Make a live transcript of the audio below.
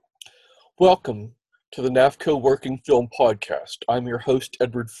Welcome to the NAFCO Working Film Podcast. I'm your host,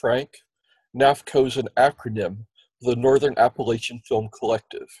 Edward Frank. NAFCO is an acronym for the Northern Appalachian Film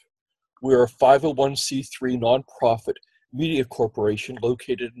Collective. We are a 501c3 nonprofit media corporation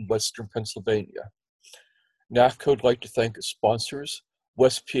located in Western Pennsylvania. NAFCO would like to thank its sponsors,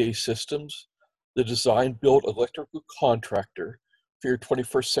 West PA Systems, the design build electrical contractor for your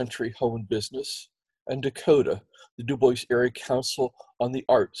 21st century home and business, and Dakota, the Du Bois Area Council on the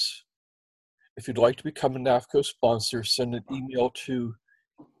Arts. If you'd like to become a NAFCO sponsor, send an email to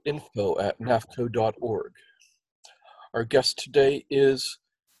info@nafco.org. Our guest today is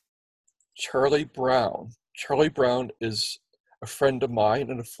Charlie Brown. Charlie Brown is a friend of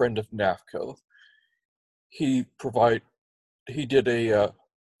mine and a friend of NAFCO. He did a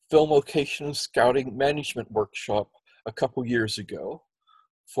film location and scouting management workshop a couple years ago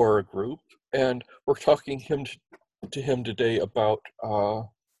for a group, and we're talking to him today about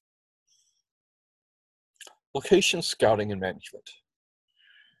location scouting and management.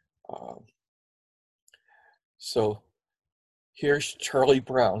 So here's Charlie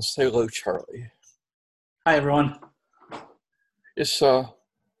Brown. Say hello, Charlie. Hi, everyone. It's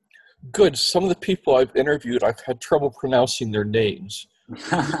good. Some of the people I've interviewed, I've had trouble pronouncing their names.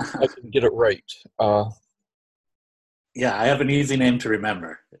 I can get it right. Yeah, I have an easy name to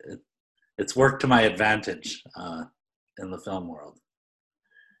remember. It's worked to my advantage in the film world,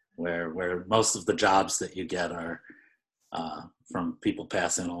 where most of the jobs that you get are from people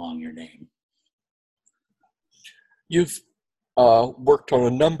passing along your name. You've worked on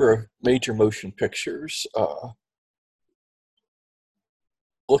a number of major motion pictures.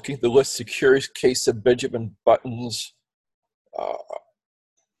 Looking at the list, The Curious Case of Benjamin Buttons.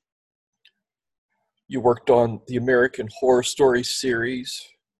 You worked on the American Horror Story series.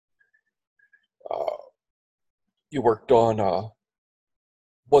 You worked on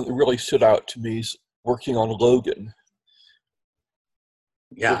one that really stood out to me is working on Logan.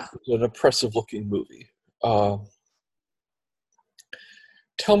 Yeah. It's an impressive looking movie.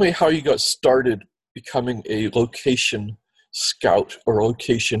 Tell me how you got started becoming a location scout or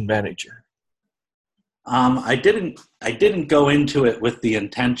location manager. I didn't go into it with the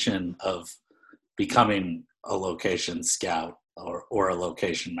intention of becoming a location scout or a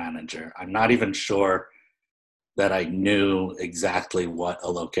location manager. I'm not even sure that I knew exactly what a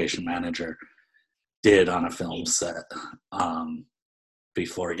location manager did on a film set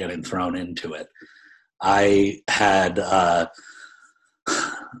before getting thrown into it. I had,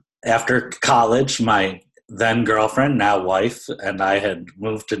 after college, my then girlfriend, now wife, and I had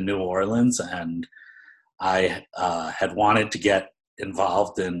moved to New Orleans, and I had wanted to get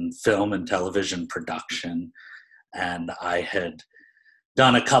involved in film and television production, and I had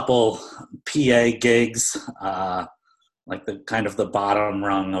done a couple PA gigs, like the bottom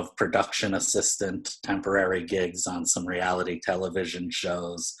rung of production assistant temporary gigs on some reality television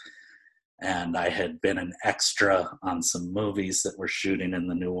shows. And I had been an extra on some movies that were shooting in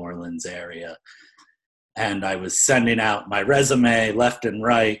the New Orleans area. And I was sending out my resume left and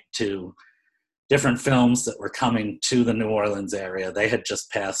right to different films that were coming to the New Orleans area. They had just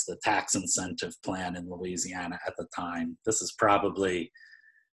passed the tax incentive plan in Louisiana at the time. This is probably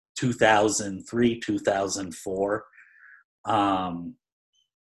 2003, 2004. And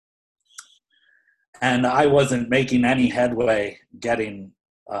I wasn't making any headway getting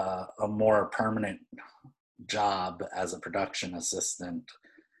a more permanent job as a production assistant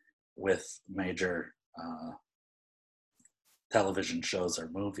with major television shows or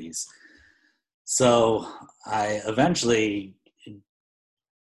movies. So I eventually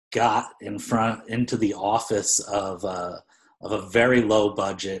got into the office of a very low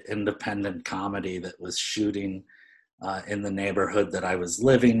budget independent comedy that was shooting in the neighborhood that I was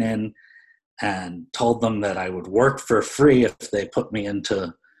living in, and told them that I would work for free if they put me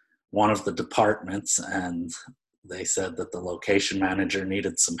into one of the departments. And they said that the location manager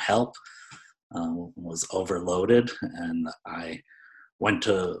needed some help, was overloaded, and I went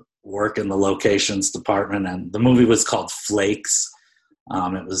to work in the locations department. And the movie was called Flakes.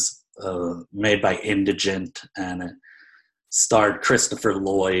 It was made by Indigent, and it starred Christopher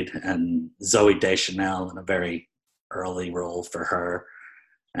Lloyd and Zooey Deschanel in a very early role for her,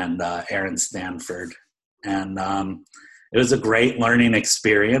 and Aaron Stanford. And it was a great learning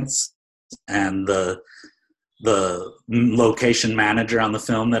experience. And the location manager on the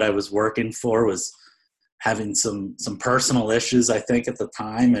film that I was working for was having some personal issues, I think, at the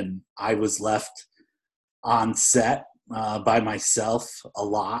time, and I was left on set by myself a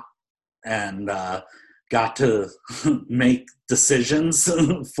lot, and got to make decisions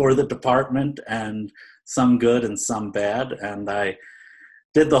for the department, and some good and some bad. And I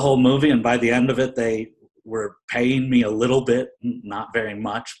did the whole movie, and by the end of it, they were paying me a little bit, not very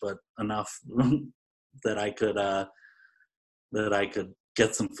much, but enough that I could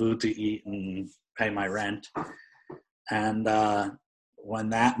get some food to eat and pay my rent. And when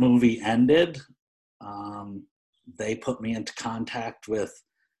that movie ended, they put me into contact with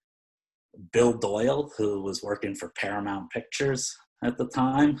Bill Doyle, who was working for Paramount Pictures at the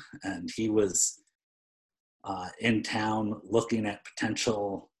time, and he was in town looking at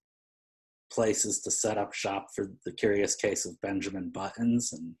potential places to set up shop for The Curious Case of Benjamin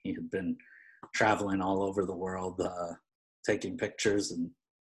Buttons, and he had been traveling all over the world taking pictures and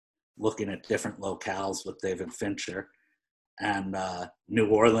looking at different locales with David Fincher. And New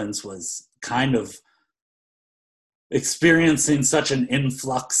Orleans was kind of experiencing such an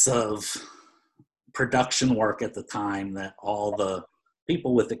influx of production work at the time that all the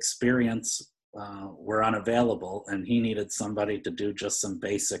people with experience were unavailable, and he needed somebody to do just some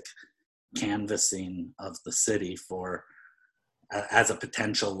basic canvassing of the city for as a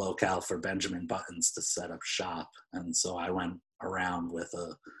potential locale for Benjamin Buttons to set up shop. And so I went around with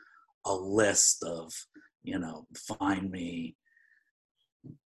a list of, find me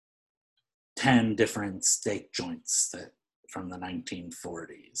 10 different steak joints that from the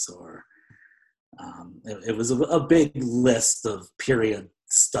 1940s, or it was a big list of period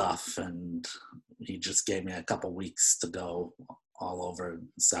stuff, and he just gave me a couple weeks to go all over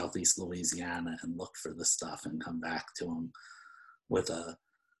Southeast Louisiana and look for the stuff and come back to him with a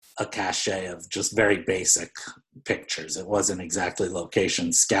cachet of just very basic pictures. It wasn't exactly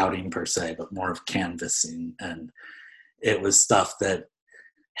location scouting per se, but more of canvassing, and it was stuff that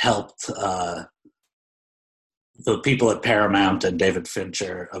helped the people at Paramount and David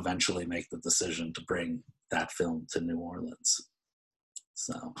Fincher eventually make the decision to bring that film to New Orleans.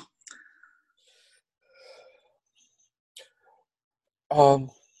 So,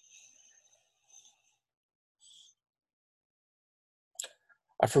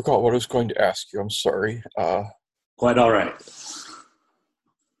 I forgot what I was going to ask you. I'm sorry. Quite all right.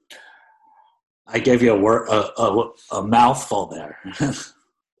 I gave you a mouthful there.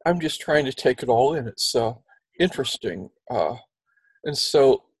 I'm just trying to take it all in. It's interesting. And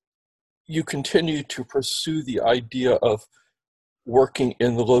so you continue to pursue the idea of working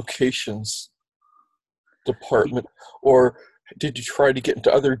in the locations department, or did you try to get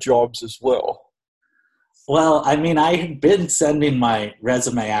into other jobs as well? Well, I mean, I had been sending my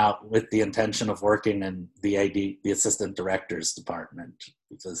resume out with the intention of working in the assistant director's department,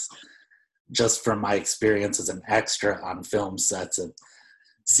 because just from my experience as an extra on film sets, it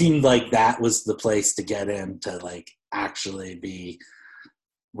seemed like that was the place to get in, to like actually be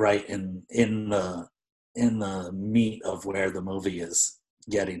right in the meat of where the movie is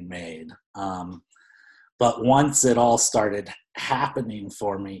getting made. But once it all started happening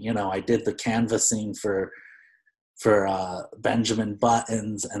for me, I did the canvassing for Benjamin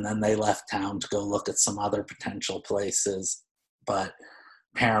Buttons, and then they left town to go look at some other potential places. But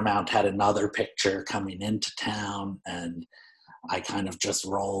Paramount had another picture coming into town, and I kind of just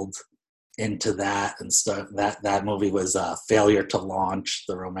rolled into that and stuff. That movie was Failure to Launch,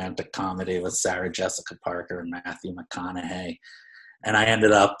 the romantic comedy with Sarah Jessica Parker and Matthew McConaughey. And I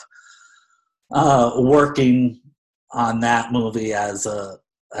ended up working on that movie as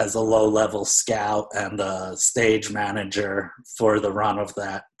a low-level scout and a stage manager for the run of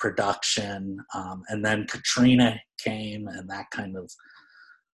that production. And then Katrina came, and that kind of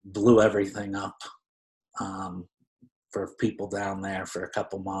blew everything up for people down there for a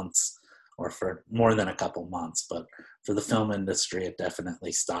couple months, or for more than a couple months. But for the film industry, it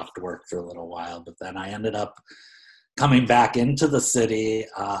definitely stopped work for a little while. But then I ended up coming back into the city,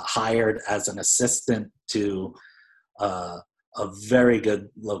 hired as an assistant to a very good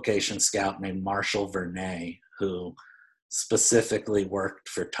location scout named Marshall Vernay, who specifically worked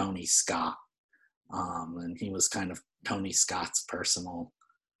for Tony Scott. And he was kind of Tony Scott's personal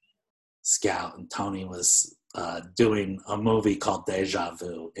scout. And Tony was doing a movie called Deja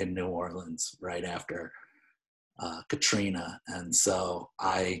Vu in New Orleans right after Katrina. And so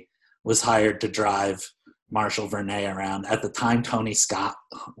I was hired to drive Marshall Vernay around. At the time, Tony Scott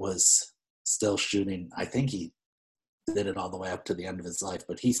was still shooting. I think he did it all the way up to the end of his life,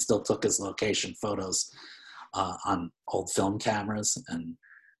 but he still took his location photos on old film cameras, and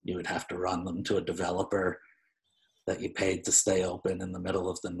you would have to run them to a developer that you paid to stay open in the middle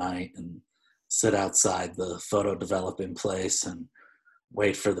of the night and sit outside the photo developing place and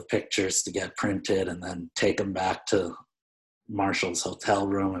wait for the pictures to get printed, and then take them back to Marshall's hotel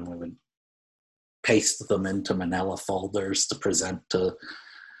room, and we would paste them into manila folders to present to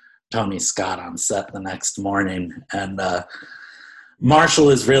Tony Scott on set the next morning. And Marshall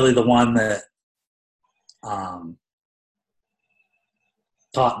is really the one that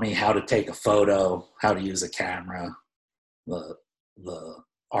taught me how to take a photo, how to use a camera, the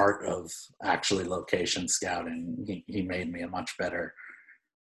art of actually location scouting. He made me a much better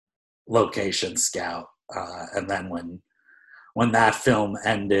location scout. And then when that film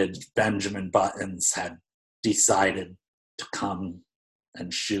ended, Benjamin Buttons had decided to come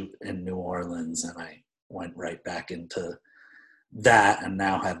and shoot in New Orleans, and I went right back into that, and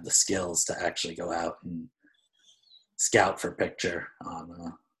now have the skills to actually go out and scout for picture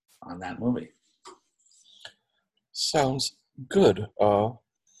on that movie. Sounds good.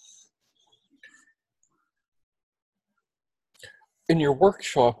 In your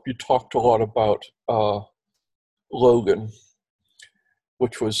workshop, you talked a lot about Logan,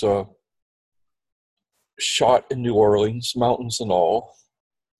 which was shot in New Orleans, mountains and all.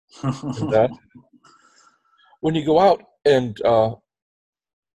 And that. When you go out and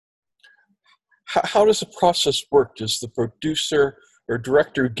how does the process work? Does the producer or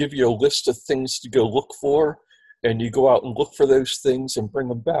director give you a list of things to go look for, and you go out and look for those things and bring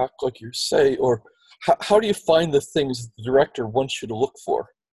them back, like you say? Or how do you find the things that the director wants you to look for?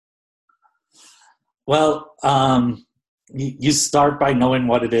 Well, you start by knowing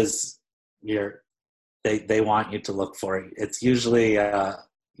what it is they want you to look for. It's usually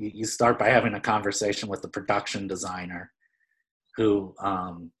you start by having a conversation with the production designer, who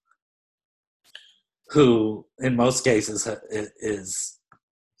in most cases is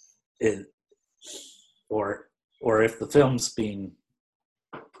or if the film's being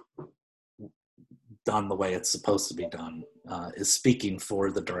done the way it's supposed to be done, is speaking for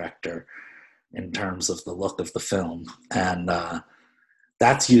the director in terms of the look of the film. And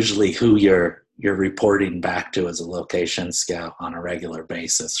that's usually who you're reporting back to as a location scout on a regular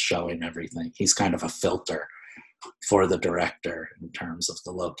basis, showing everything. He's kind of a filter for the director in terms of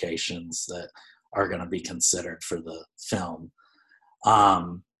the locations that are going to be considered for the film.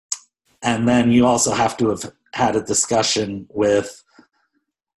 And then you also have to have had a discussion with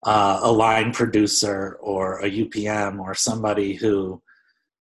a line producer or a UPM or somebody who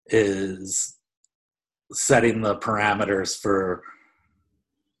is setting the parameters for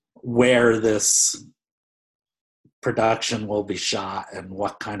where this production will be shot and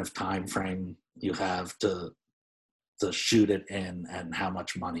what kind of time frame you have to shoot it in, and how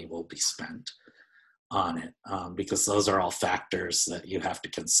much money will be spent on it, because those are all factors that you have to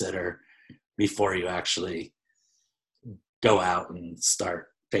consider before you actually go out and start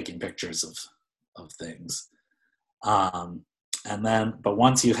taking pictures of things. And then, but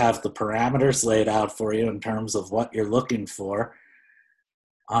once you have the parameters laid out for you in terms of what you're looking for,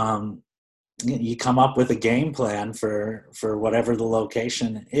 you come up with a game plan for whatever the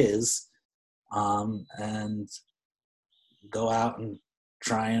location is, and go out and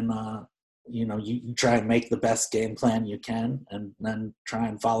try and you try and make the best game plan you can, and then try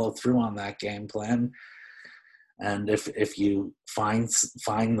and follow through on that game plan. And if you find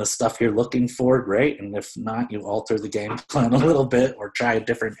the stuff you're looking for, great. And if not, you alter the game plan a little bit or try a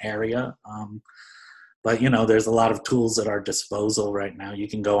different area. But there's a lot of tools at our disposal right now. You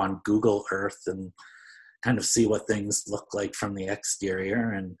can go on Google Earth and kind of see what things look like from the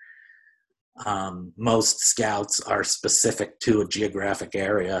exterior. And most scouts are specific to a geographic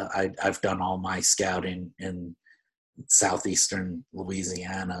area. I've done all my scouting in southeastern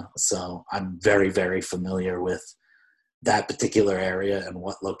Louisiana, so I'm very, very familiar with that particular area and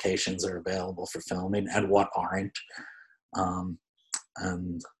what locations are available for filming and what aren't.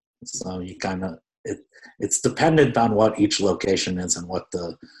 And so you kind of, it's dependent on what each location is and what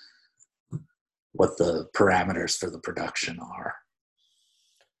the parameters for the production are.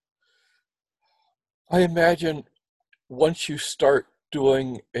 I imagine once you start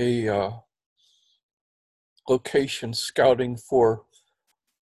doing a location scouting for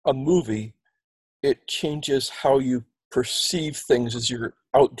a movie, it changes how you perceive things as you're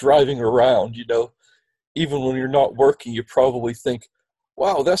out driving around. Even when you're not working, you probably think,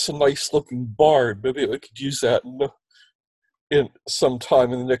 wow, that's a nice looking barn. Maybe I could use that in some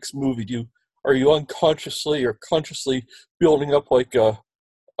time in the next movie. Are you unconsciously or consciously building up like a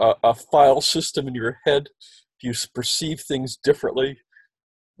file system in your head? Do you perceive things differently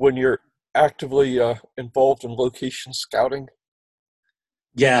when you're actively involved in location scouting?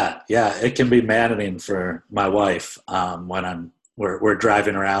 Yeah, it can be maddening for my wife when we're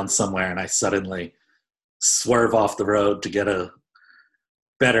driving around somewhere and I suddenly swerve off the road to get a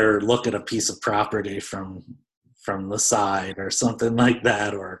better look at a piece of property from the side or something like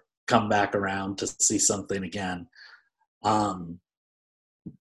that, or come back around to see something again.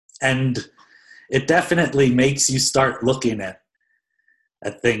 And it definitely makes you start looking at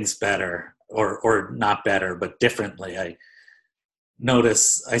at things better, or not better, but differently. I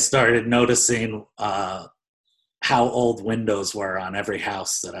started noticing how old windows were on every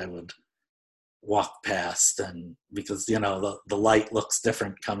house that I would walk past, and because the light looks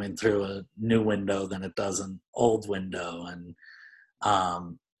different coming through a new window than it does an old window,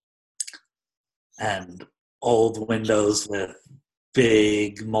 and old windows with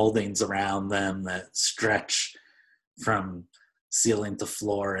big moldings around them that stretch from ceiling to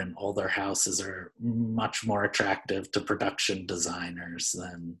floor, and older houses are much more attractive to production designers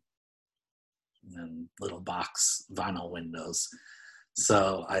than little box vinyl windows.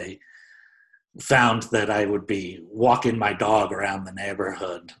 So I found that I would be walking my dog around the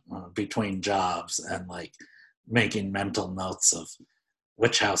neighborhood between jobs and like making mental notes of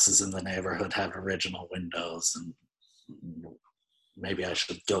which houses in the neighborhood have original windows, and maybe I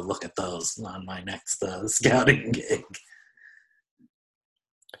should go look at those on my next scouting gig.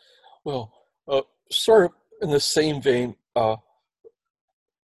 Well, sort of in the same vein, a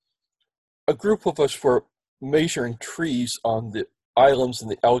group of us were measuring trees on the islands in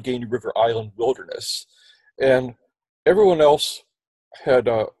the Allegheny River Island wilderness, and everyone else had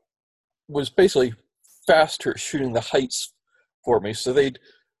was basically faster at shooting the heights for me, so they'd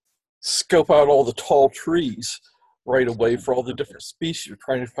scope out all the tall trees right away for all the different species,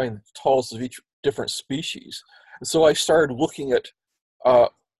 trying to find the tallest of each different species. And so I started looking at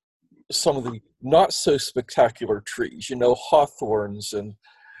some of the not so spectacular trees, hawthorns and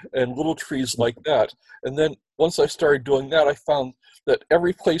little trees like that. And then once I started doing that, I found that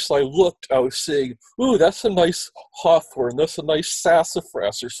every place I looked, I was seeing, ooh, that's a nice hawthorn, that's a nice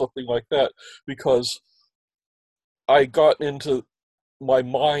sassafras or something like that, because I got into my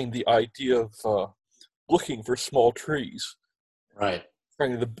mind the idea of looking for small trees. Right.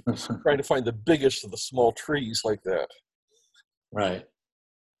 Trying to find the biggest of the small trees like that. Right.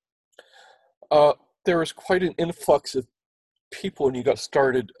 There was quite an influx of people when you got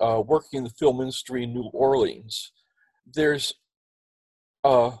started working in the film industry in New Orleans. There's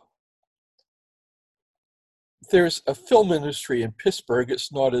a film industry in Pittsburgh.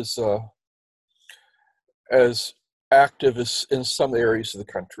 It's not as active as in some areas of the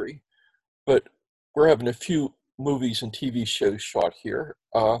country, but we're having a few movies and TV shows shot here.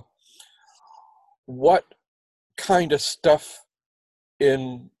 What kind of stuff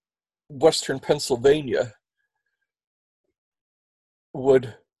in Western Pennsylvania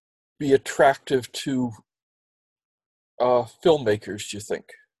would be attractive to filmmakers, do you think?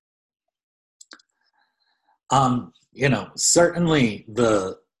 Certainly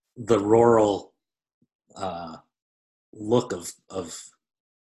the rural look of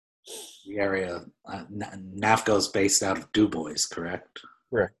the area. NAFCO's based out of Du Bois, correct?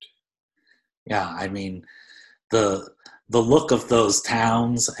 Correct. Yeah, I mean the look of those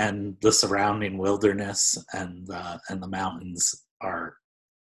towns and the surrounding wilderness and the mountains are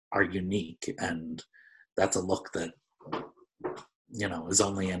unique, and that's a look that is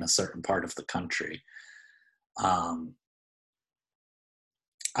only in a certain part of the country.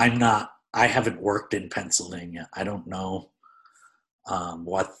 I haven't worked in Pennsylvania. I don't know how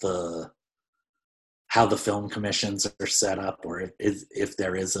the film commissions are set up, or if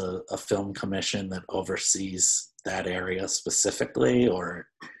there is a film commission that oversees that area specifically, or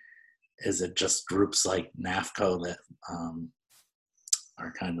is it just groups like NAFCO that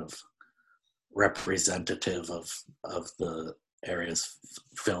are kind of representative of the area's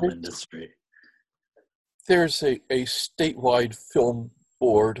film industry? There's a statewide film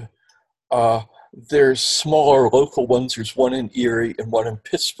board. There's smaller local ones. There's one in Erie and one in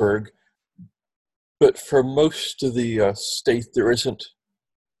Pittsburgh. But for most of the state, there isn't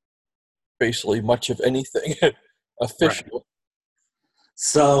basically much of anything official. Right.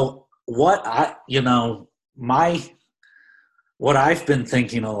 So what I've been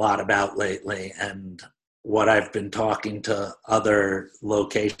thinking a lot about lately, and what I've been talking to other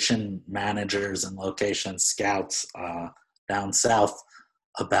location managers and location scouts down south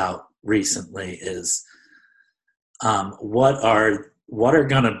about recently is what are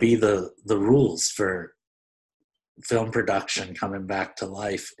going to be the rules for film production coming back to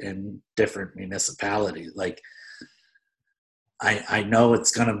life in different municipalities. Like, I know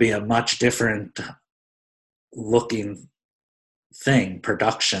it's going to be a much different looking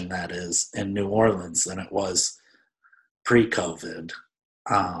production that is, in New Orleans than it was pre-COVID.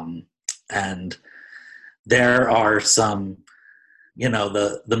 And there are some,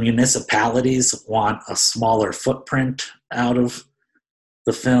 the municipalities want a smaller footprint out of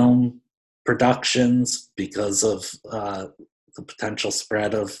the film productions because of the potential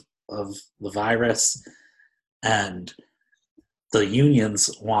spread of the virus. And the unions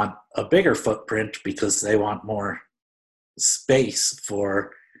want a bigger footprint because they want more space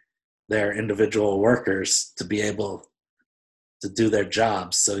for their individual workers to be able to do their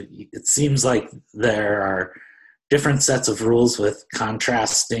jobs. So it seems like there are different sets of rules with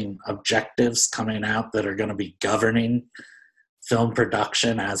contrasting objectives coming out that are going to be governing film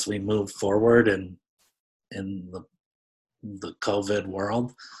production as we move forward in the COVID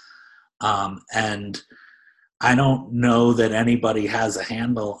world. And I don't know that anybody has a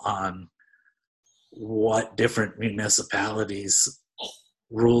handle on what different municipalities'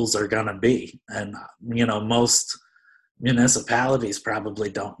 rules are going to be. And, most municipalities probably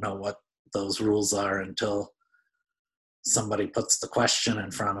don't know what those rules are until somebody puts the question in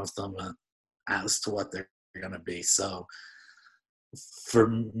front of them as to what they're going to be. So for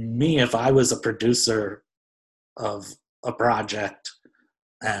me, if I was a producer of a project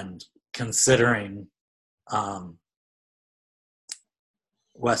and considering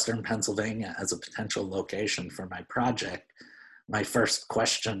Western Pennsylvania as a potential location for my project, my first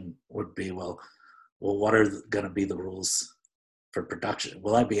question would be, well, what are going to be the rules for production?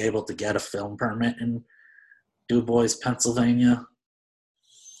 Will I be able to get a film permit in Du Bois, Pennsylvania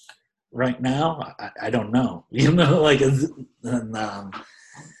right now? I don't know.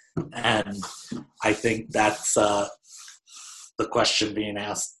 And I think that's the question being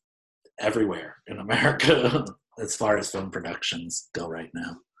asked everywhere in America as far as film productions go right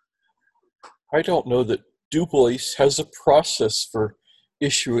now. I don't know that Du Bois has a process for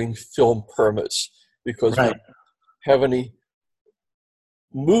issuing film permits because we don't have any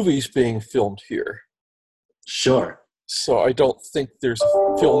movies being filmed here. Sure. So I don't think there's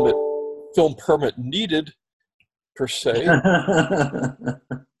a film permit needed per se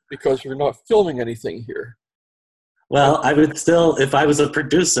because we're not filming anything here. Well, I would still, if I was a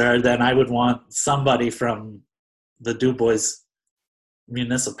producer, then I would want somebody from the Du Bois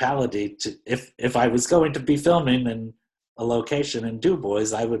municipality to, if I was going to be filming in a location in Du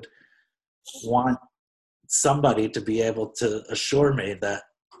Bois, I would want somebody to be able to assure me that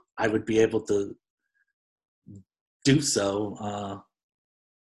I would be able to do so.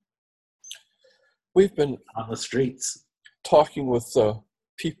 We've been on the streets talking with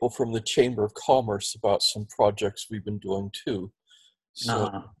people from the Chamber of Commerce about some projects we've been doing too.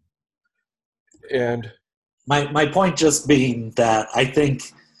 So, and my point just being that I think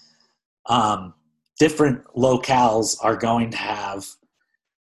different locales are going to have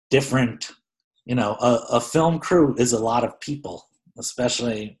different, a film crew is a lot of people,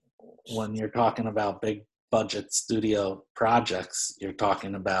 especially when you're talking about big budget studio projects. You're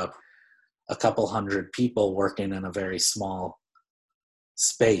talking about a couple hundred people working in a very small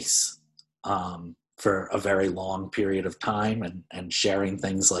space for a very long period of time and sharing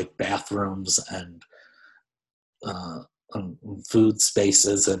things like bathrooms and food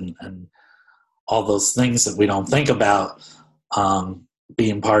spaces and all those things that we don't think about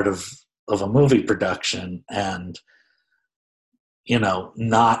being part of a movie production. And,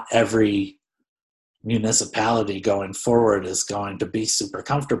 not every municipality going forward is going to be super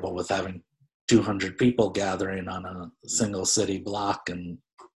comfortable with having 200 people gathering on a single city block and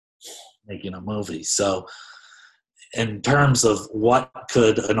making a movie. So in terms of what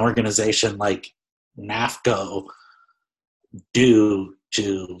could an organization like NAFCO do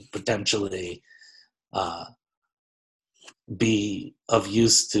to potentially be of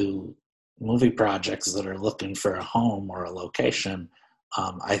use to movie projects that are looking for a home or a location,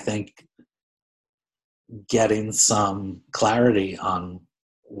 I think getting some clarity on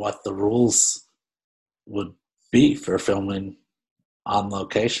what the rules would be for filming on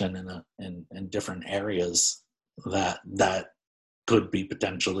location in different areas that could be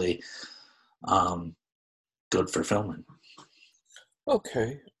potentially good for filming.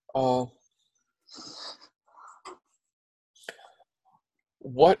 Okay.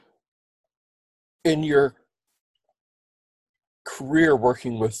 What in your career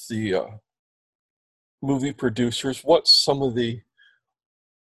working with the movie producers, what's some of the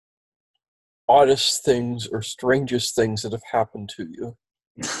oddest things or strangest things that have happened to you?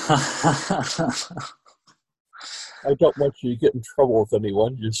 I don't want you to get in trouble with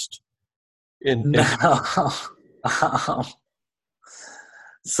anyone, just No.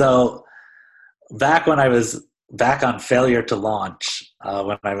 So back when I was back on Failure to Launch,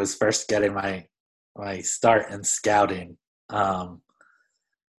 when I was first getting my start in scouting, my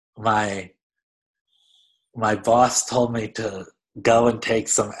boss told me to go and take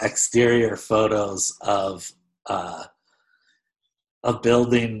some exterior photos of a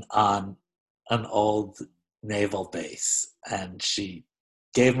building on an old naval base, and she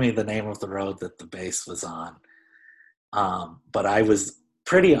gave me the name of the road that the base was on. But I was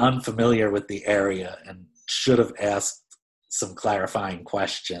pretty unfamiliar with the area and should have asked some clarifying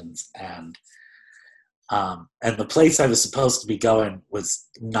questions. And the place I was supposed to be going was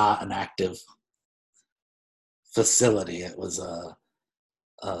not an active facility. It was a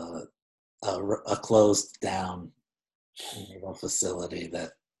closed down naval facility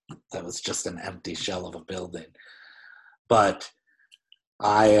that was just an empty shell of a building. But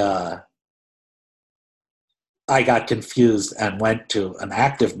I got confused and went to an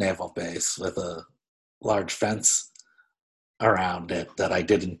active naval base with a large fence around it that I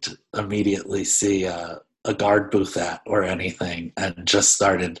didn't immediately see a guard booth at or anything, and just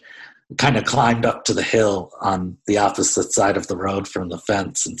kind of climbed up to the hill on the opposite side of the road from the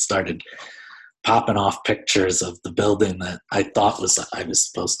fence and started popping off pictures of the building that I thought I was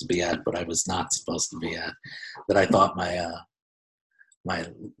supposed to be at, but I was not supposed to be at, that I thought my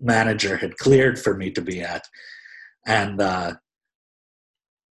manager had cleared for me to be at. And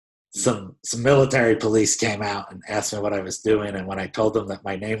some military police came out and asked me what I was doing. And when I told them that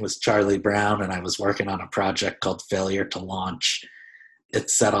my name was Charlie Brown and I was working on a project called Failure to Launch, it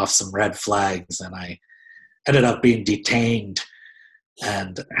set off some red flags, and I ended up being detained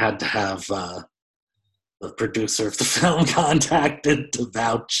and had to have the producer of the film contacted to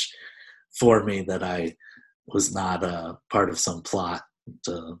vouch for me that I was not a part of some plot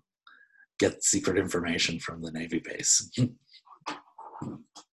to get secret information from the Navy base.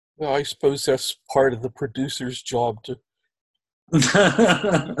 Well, I suppose that's part of the producer's job, to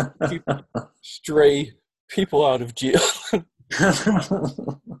keep stray people out of jail.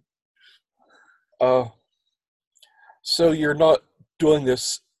 So you're not doing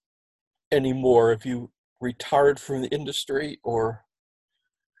this anymore? Have you retired from the industry, or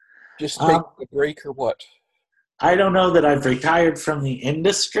just taking a break, or what? I don't know that I've retired from the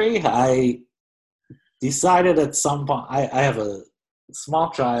industry. I decided at some point, I have a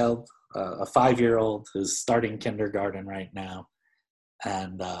small child, a 5-year-old who's starting kindergarten right now.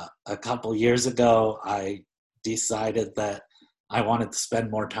 And a couple years ago, I decided that I wanted to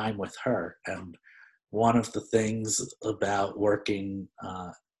spend more time with her. And one of the things about working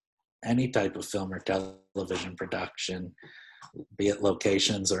any type of film or television production, be it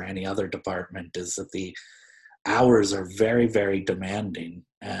locations or any other department, is that the hours are very, very demanding.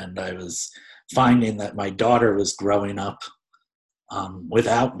 And I was finding that my daughter was growing up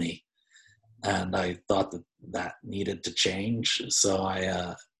without me. And I thought that needed to change. So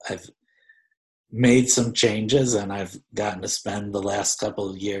I've made some changes, and I've gotten to spend the last couple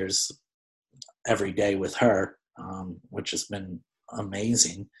of years every day with her, which has been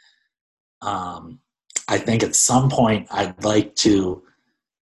amazing. I think at some point I'd like to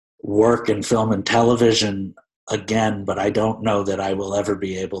work in film and television again, but I don't know that I will ever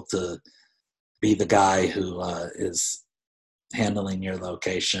be able to be the guy who is handling your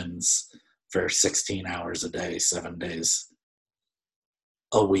locations for 16 hours a day, 7 days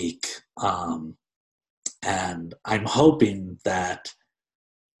a week. And I'm hoping that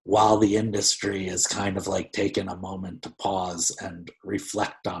while the industry is kind of like taking a moment to pause and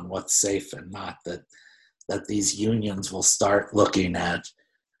reflect on what's safe and not, that these unions will start looking at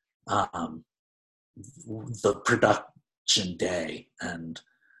the production day and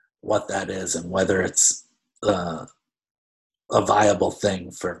what that is, and whether it's a viable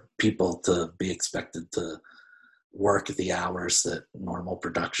thing for people to be expected to work the hours that normal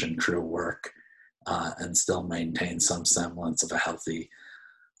production crew work and still maintain some semblance of a healthy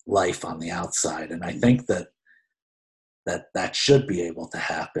life on the outside. And I think that should be able to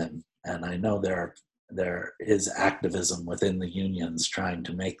happen. And I know there is activism within the unions trying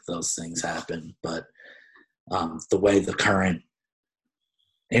to make those things happen, but the way the current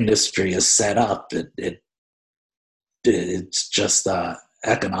industry is set up, it's just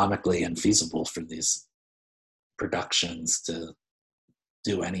economically infeasible for these productions to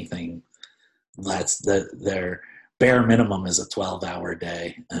do anything less. Their bare minimum is a 12-hour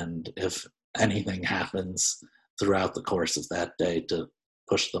day, and if anything happens throughout the course of that day to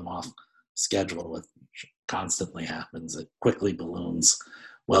push them off schedule, which constantly happens, it quickly balloons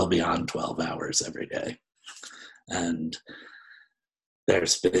well beyond 12 hours every day. And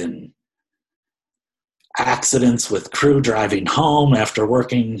there's been accidents with crew driving home after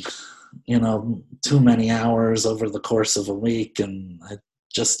working, too many hours over the course of a week, and it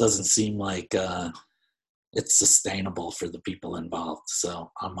just doesn't seem like it's sustainable for the people involved.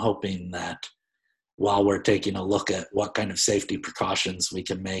 So I'm hoping that while we're taking a look at what kind of safety precautions we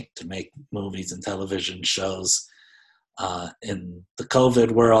can make to make movies and television shows in the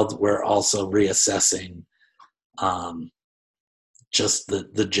COVID world, we're also reassessing just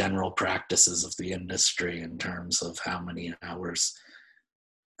the general practices of the industry in terms of how many hours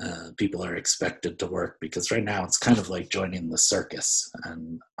people are expected to work, because right now it's kind of like joining the circus,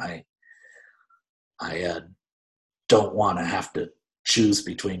 and I don't want to have to choose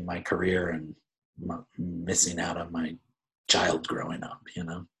between my career and missing out on my child growing up, you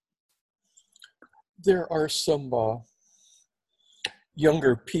know. There are some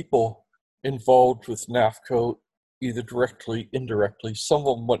younger people involved with NAFCO, either directly, indirectly. Some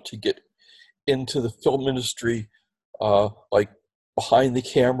of them want to get into the film industry, like behind the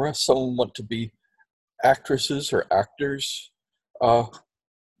camera. Some of them want to be actresses or actors.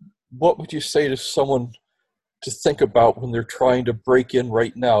 What would you say to someone to think about when they're trying to break in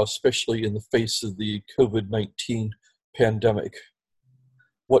right now, especially in the face of the COVID-19 pandemic?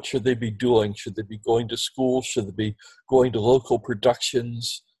 What should they be doing? Should they be going to school? Should they be going to local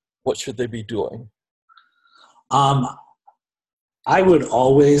productions? What should they be doing? I would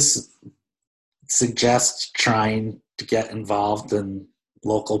always suggest trying to get involved in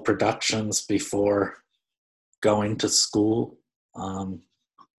local productions before going to school.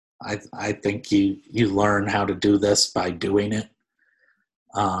 I think you learn how to do this by doing it.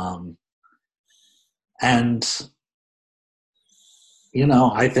 And, you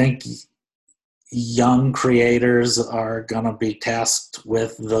know, I think young creators are going to be tasked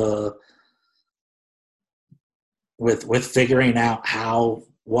with with figuring out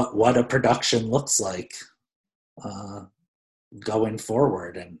what a production looks like going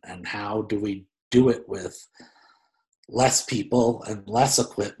forward, and how do we do it with less people and less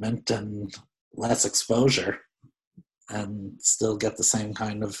equipment and less exposure and still get the same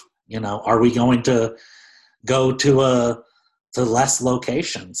kind of, you know, are we going to go to less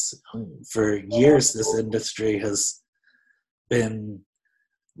locations? For years, this industry has been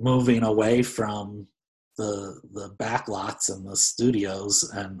moving away from the backlots and the studios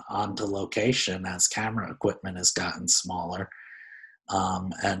and onto location as camera equipment has gotten smaller.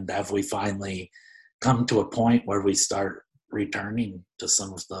 And have we finally come to a point where we start returning to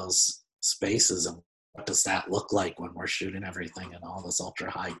some of those spaces, and what does that look like when we're shooting everything in all this ultra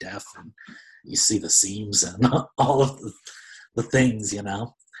high def and you see the seams and all of the things, you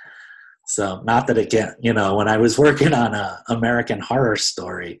know? So not that it can't, you know, when I was working on American Horror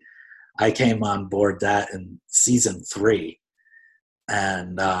Story, I came on board that in season 3,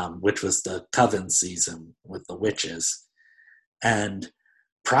 and which was the Coven season with the witches. And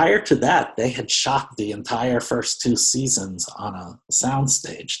prior to that, they had shot the entire first 2 seasons on a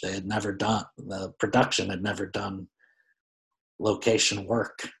soundstage. They had never done, the production had never done location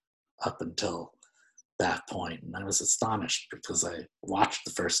work up until that point. And I was astonished because I watched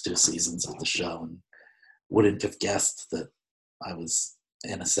the first 2 seasons of the show and wouldn't have guessed that I was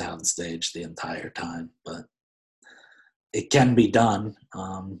in a soundstage the entire time. But it can be done.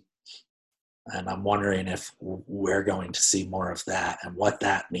 And I'm wondering if we're going to see more of that and what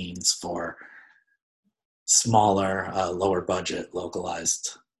that means for smaller, lower budget,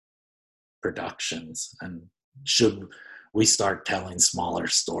 localized productions. And should we start telling smaller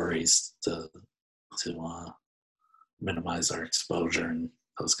stories to minimize our exposure and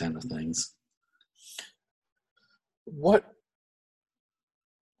those kind of things? What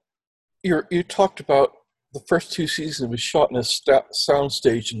you talked about, the first 2 seasons was shot in a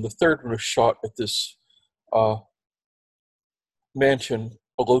soundstage, and the third one was shot at this mansion,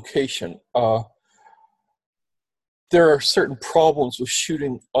 a location. There are certain problems with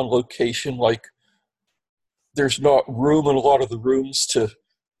shooting on location, like there's not room in a lot of the rooms to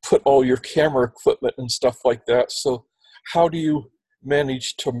put all your camera equipment and stuff like that. So how do you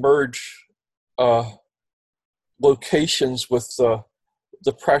manage to merge locations with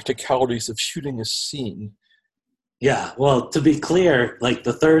the practicalities of shooting a scene? Yeah, well, to be clear, like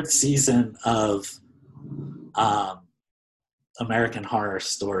the 3rd season of American Horror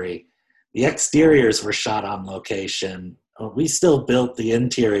Story, the exteriors were shot on location. We still built the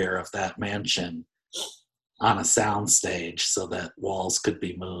interior of that mansion on a sound stage so that walls could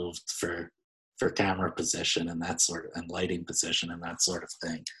be moved for camera position and that sort of, and lighting position and that sort of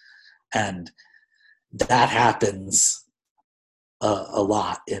thing. And that happens a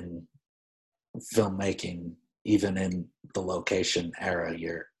lot in filmmaking. Even in the location era,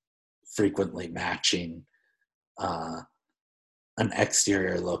 you're frequently matching an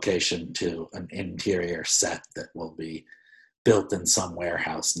exterior location to an interior set that will be built in some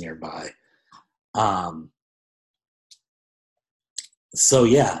warehouse nearby. So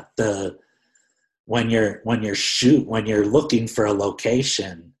yeah, when you're looking for a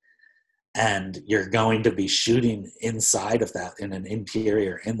location and you're going to be shooting inside of that, in an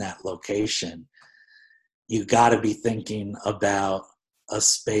interior in that location, you got to be thinking about a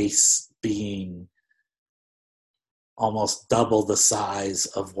space being almost double the size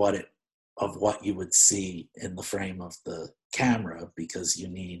of what you would see in the frame of the camera, because you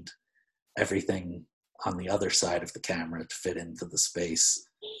need everything on the other side of the camera to fit into the space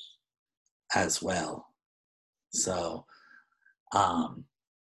as well. So,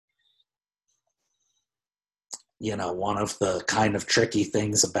 one of the kind of tricky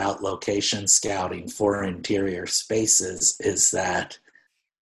things about location scouting for interior spaces is that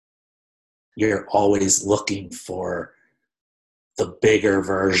you're always looking for the bigger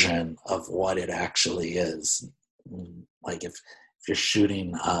version of what it actually is. Like if you're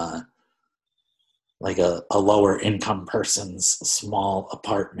shooting like a lower income person's small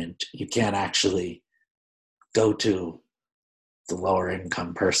apartment, you can't actually go to the lower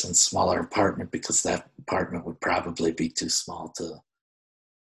income person's smaller apartment, because that apartment would probably be too small to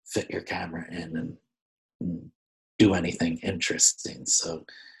fit your camera in and do anything interesting. So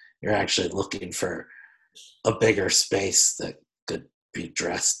you're actually looking for a bigger space that could be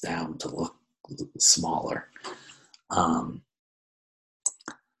dressed down to look smaller.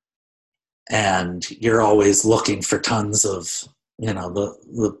 And you're always looking for tons of,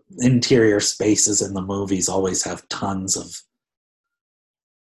 the interior spaces in the movies always have tons of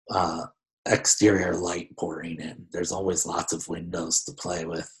exterior light pouring in. There's always lots of windows to play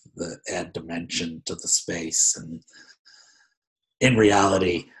with that add dimension to the space. And in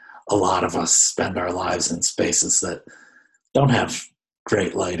reality, a lot of us spend our lives in spaces that don't have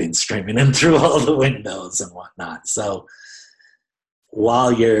great lighting streaming in through all the windows and whatnot. So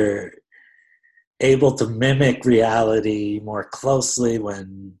while you're able to mimic reality more closely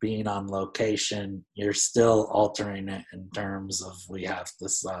when being on location, you're still altering it in terms of, we have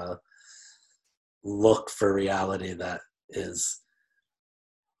this look for reality that is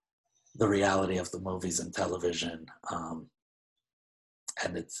the reality of the movies and television,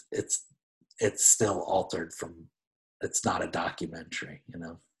 and it's still altered from. It's not a documentary,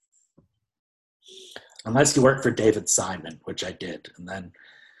 unless you work for David Simon, which I did, and then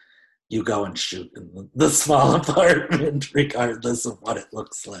you go and shoot in the small apartment, regardless of what it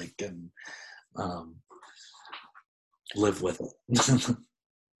looks like, and live with it.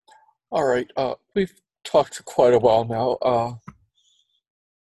 All right. We've talked for quite a while now.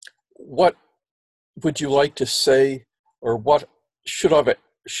 What would you like to say, or what should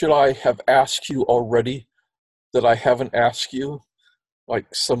I have asked you already that I haven't asked you? Like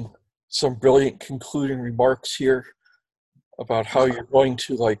some brilliant concluding remarks here about how you're going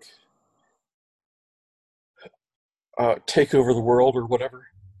to take over the world or whatever.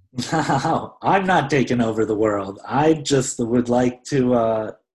 No, I'm not taking over the world. I just would like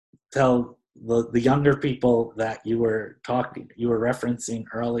to tell the younger people that you were referencing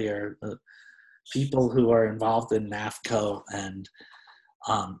earlier, the people who are involved in NAFCO and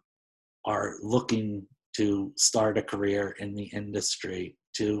are looking to start a career in the industry,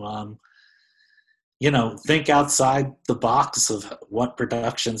 to think outside the box of what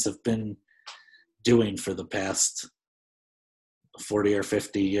productions have been doing for the past 40 or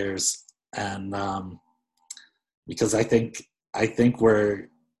 50 years. And because I think we're,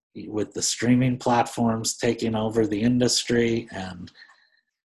 with the streaming platforms taking over the industry, and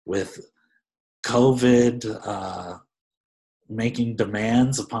with COVID making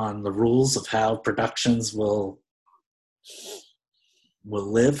demands upon the rules of how productions will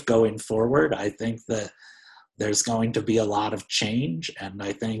live going forward, I think that there's going to be a lot of change. And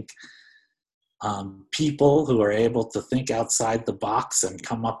I think people who are able to think outside the box and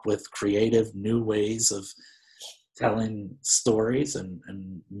come up with creative new ways of telling stories and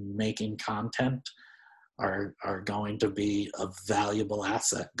making content are going to be a valuable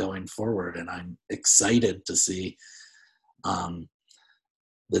asset going forward. And I'm excited to see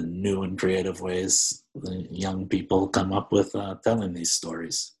the new and creative ways the young people come up with telling these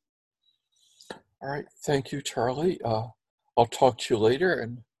stories. All right. Thank you, Charlie. I'll talk to you later,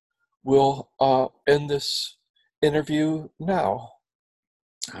 and we'll end this interview now.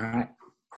 All right.